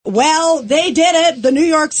Well, they did it. The New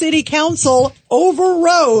York City Council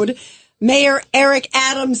overrode Mayor Eric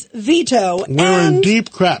Adams' veto. We're in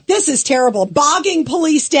deep crap. This is terrible. Bogging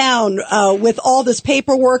police down with all this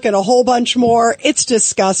paperwork and a whole bunch more. It's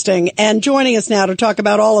disgusting. And joining us now to talk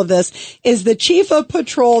about all of this is the Chief of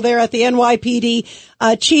Patrol there at the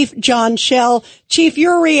NYPD, Chief John Chell. Chief,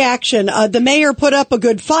 your reaction. The mayor put up a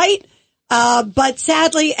good fight, but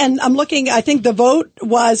sadly, and I'm looking, I think the vote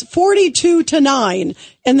was 42-9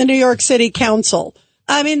 in the New York City Council.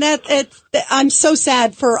 I mean, I'm so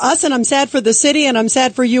sad for us, and I'm sad for the city, and I'm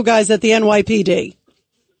sad for you guys at the NYPD.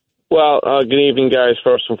 Well, good evening, guys.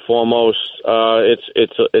 First and foremost,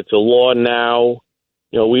 it's a law now.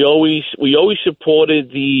 You know, we always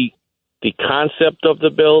supported the concept of the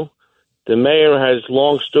bill. The mayor has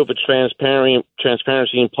long stood for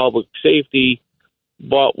transparency in public safety,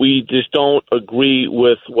 but we just don't agree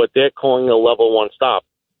with what they're calling a level one stop.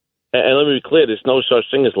 And let me be clear: there's no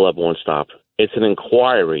such thing as a level one stop. It's an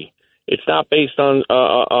inquiry. It's not based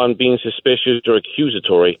on being suspicious or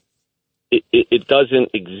accusatory. It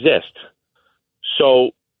doesn't exist.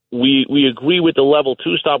 So we agree with the level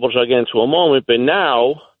two stop, which I'll get into in a moment. But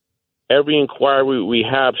now, every inquiry we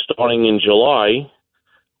have starting in July,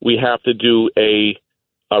 we have to do a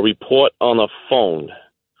report on the phone.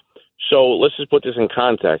 So let's just put this in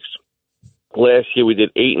context. Last year, we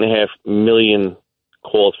did 8.5 million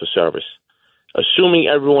calls for service. Assuming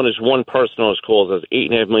everyone is one person on those calls, that's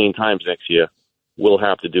 8.5 million times next year, we'll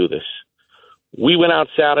have to do this. We went out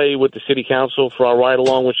Saturday with the city council for our ride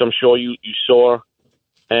along, which I'm sure you saw,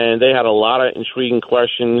 and they had a lot of intriguing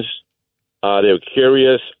questions. They were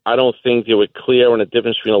curious. I don't think they were clear on the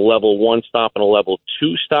difference between a level one stop and a level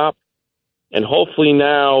two stop. And hopefully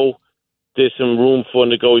now there's some room for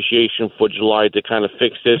negotiation for July to kind of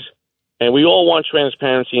fix this. And we all want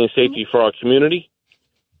transparency and safety for our community.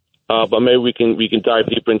 But maybe we can dive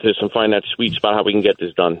deeper into this and find that sweet spot how we can get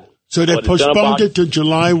this done. So they postponed it to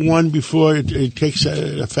July 1 before it takes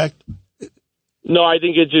effect? No, I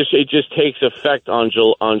think it just takes effect on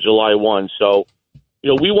July 1. So, you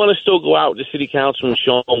know, we want to still go out with the city council and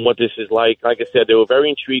show them what this is like. Like I said, they were very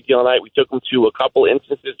intrigued the other night. We took them to a couple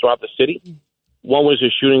instances throughout the city. One was a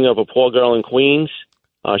shooting of a poor girl in Queens.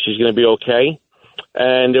 She's going to be okay.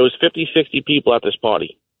 And there was 50, 60 people at this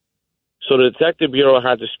party. So the Detective Bureau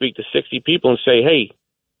had to speak to 60 people and say, hey,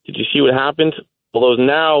 did you see what happened? Well,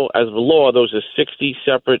 now, as of the law, those are 60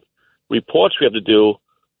 separate reports we have to do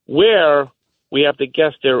where we have to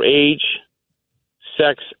guess their age,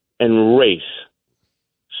 sex, and race.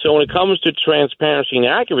 So when it comes to transparency and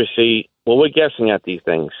accuracy, well, we're guessing at these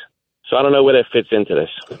things. So I don't know where that fits into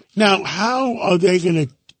this. Now, how are they going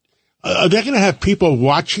to have people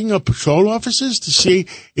watching patrol officers to see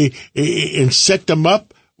and set them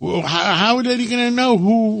up? How are they going to know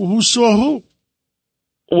who saw who?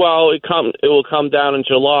 Well, it will come down in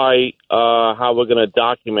July how we're going to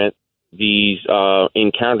document these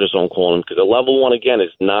encounters on calling, because a level one, again, is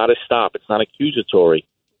not a stop. It's not accusatory.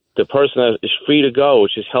 The person is free to go.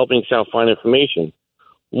 It's just helping us out find information.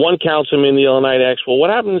 One councilman the other night asked, well, what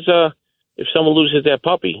happens if someone loses their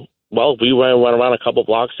puppy? Well, we went around a couple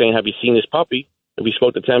blocks saying, have you seen this puppy? And we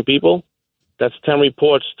spoke to 10 people. That's 10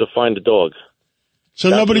 reports to find the dog. So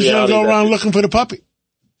nobody's going to go around looking for the puppy?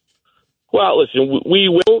 Well, listen, we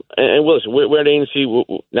will, and listen, we're an agency.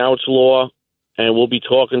 Now it's law, and we'll be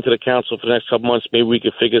talking to the council for the next couple months. Maybe we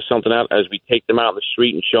can figure something out as we take them out in the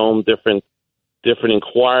street and show them different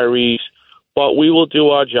inquiries. But we will do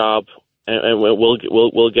our job, and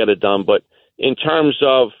we'll get it done. But in terms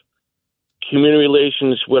of community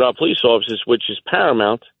relations with our police officers, which is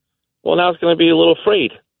paramount, well, now it's going to be a little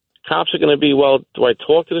afraid. Cops are going to be, well, do I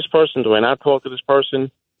talk to this person? Do I not talk to this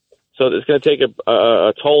person? So it's going to take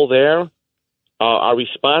a toll there. Our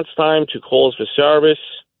response time to calls for service,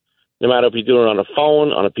 no matter if you're doing it on a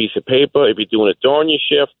phone, on a piece of paper, if you're doing it during your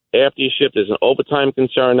shift, after your shift, there's an overtime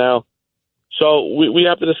concern now. So we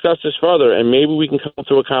have to discuss this further, and maybe we can come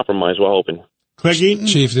to a compromise, we're hoping. Craig Eaton?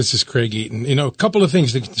 Chief, this is Craig Eaton. You know, a couple of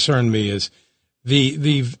things that concern me is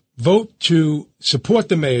the vote to support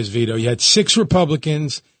the mayor's veto. You had 6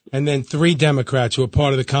 Republicans and then 3 Democrats who are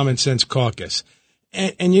part of the Common Sense Caucus.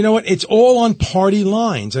 And you know what? It's all on party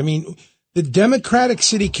lines. I mean, the Democratic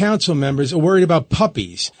city council members are worried about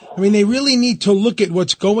puppies. I mean, they really need to look at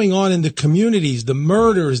what's going on in the communities, the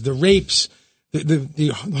murders, the rapes,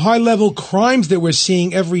 the high-level crimes that we're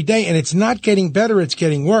seeing every day. And it's not getting better. It's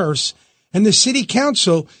getting worse. And the city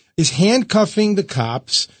council is handcuffing the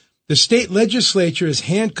cops. The state legislature has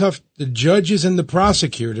handcuffed the judges and the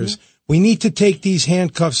prosecutors. We need to take these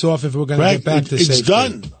handcuffs off if we're going to get back to safety. It's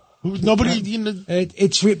done. Nobody,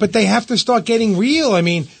 but they have to start getting real. I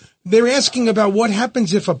mean, they're asking about what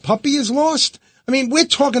happens if a puppy is lost. I mean, we're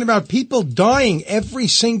talking about people dying every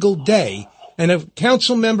single day, and a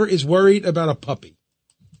council member is worried about a puppy.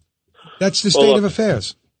 That's the state of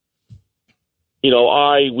affairs. You know,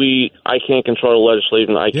 I can't control the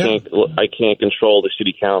legislation. I can't control the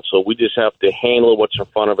city council. We just have to handle what's in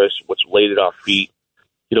front of us, what's laid at our feet.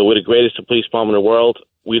 You know, we're the greatest police department in the world.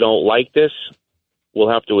 We don't like this. We'll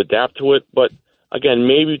have to adapt to it. But again,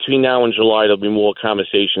 maybe between now and July, there'll be more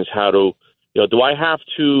conversations. How to, you know, do I have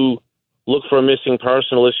to look for a missing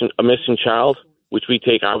person, a missing child, which we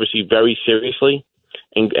take obviously very seriously,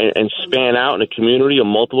 and span out in a community or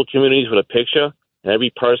multiple communities with a picture? And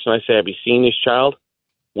every person I say, have you seen this child?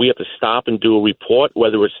 We have to stop and do a report,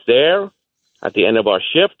 whether it's there at the end of our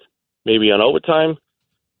shift, maybe on overtime.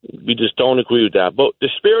 We just don't agree with that. But the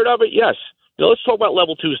spirit of it, yes. You know, let's talk about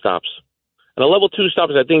level 2 stops. And a level 2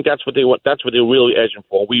 stop is, I think that's what they're really edging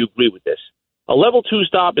for. We agree with this. A level 2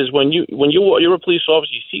 stop is when you're a police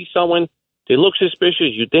officer, you see someone, they look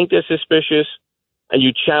suspicious, you think they're suspicious, and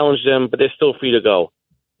you challenge them, but they're still free to go.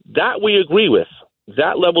 That we agree with.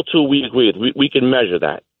 That level 2 we agree with. We can measure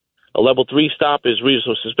that. A level 3 stop is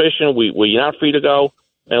reasonable suspicion, where you're not free to go,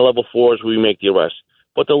 and a level 4 is where we make the arrest.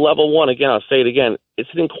 But the level 1, again, I'll say it again, it's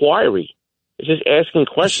an inquiry. It's just asking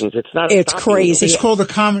questions. It's not. It's crazy. It's called the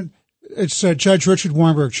common. It's Judge Richard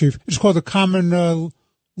Warnberg, Chief. It's called the common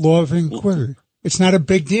law of inquiry. It's not a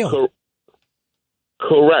big deal.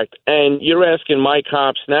 Correct. And you're asking my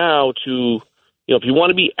cops now to, you know, if you want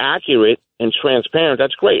to be accurate and transparent,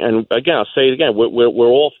 that's great. And again, I'll say it again, we're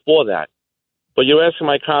all for that. But you're asking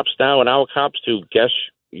my cops now and our cops to guess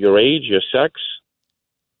your age, your sex,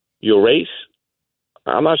 your race.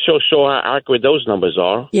 I'm not so sure how accurate those numbers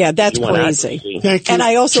are. Yeah, that's crazy. Thank you. And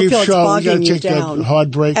I also Chief feel it's Chell, bogging you take down. That hard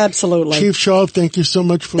break. Absolutely. Chief Chell, thank you so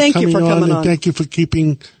much for coming on. And thank you for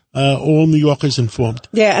keeping all New Yorkers informed.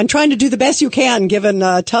 Yeah, and trying to do the best you can given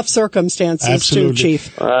tough circumstances, Absolutely. too,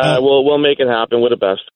 Chief. We'll make it happen. We're the best.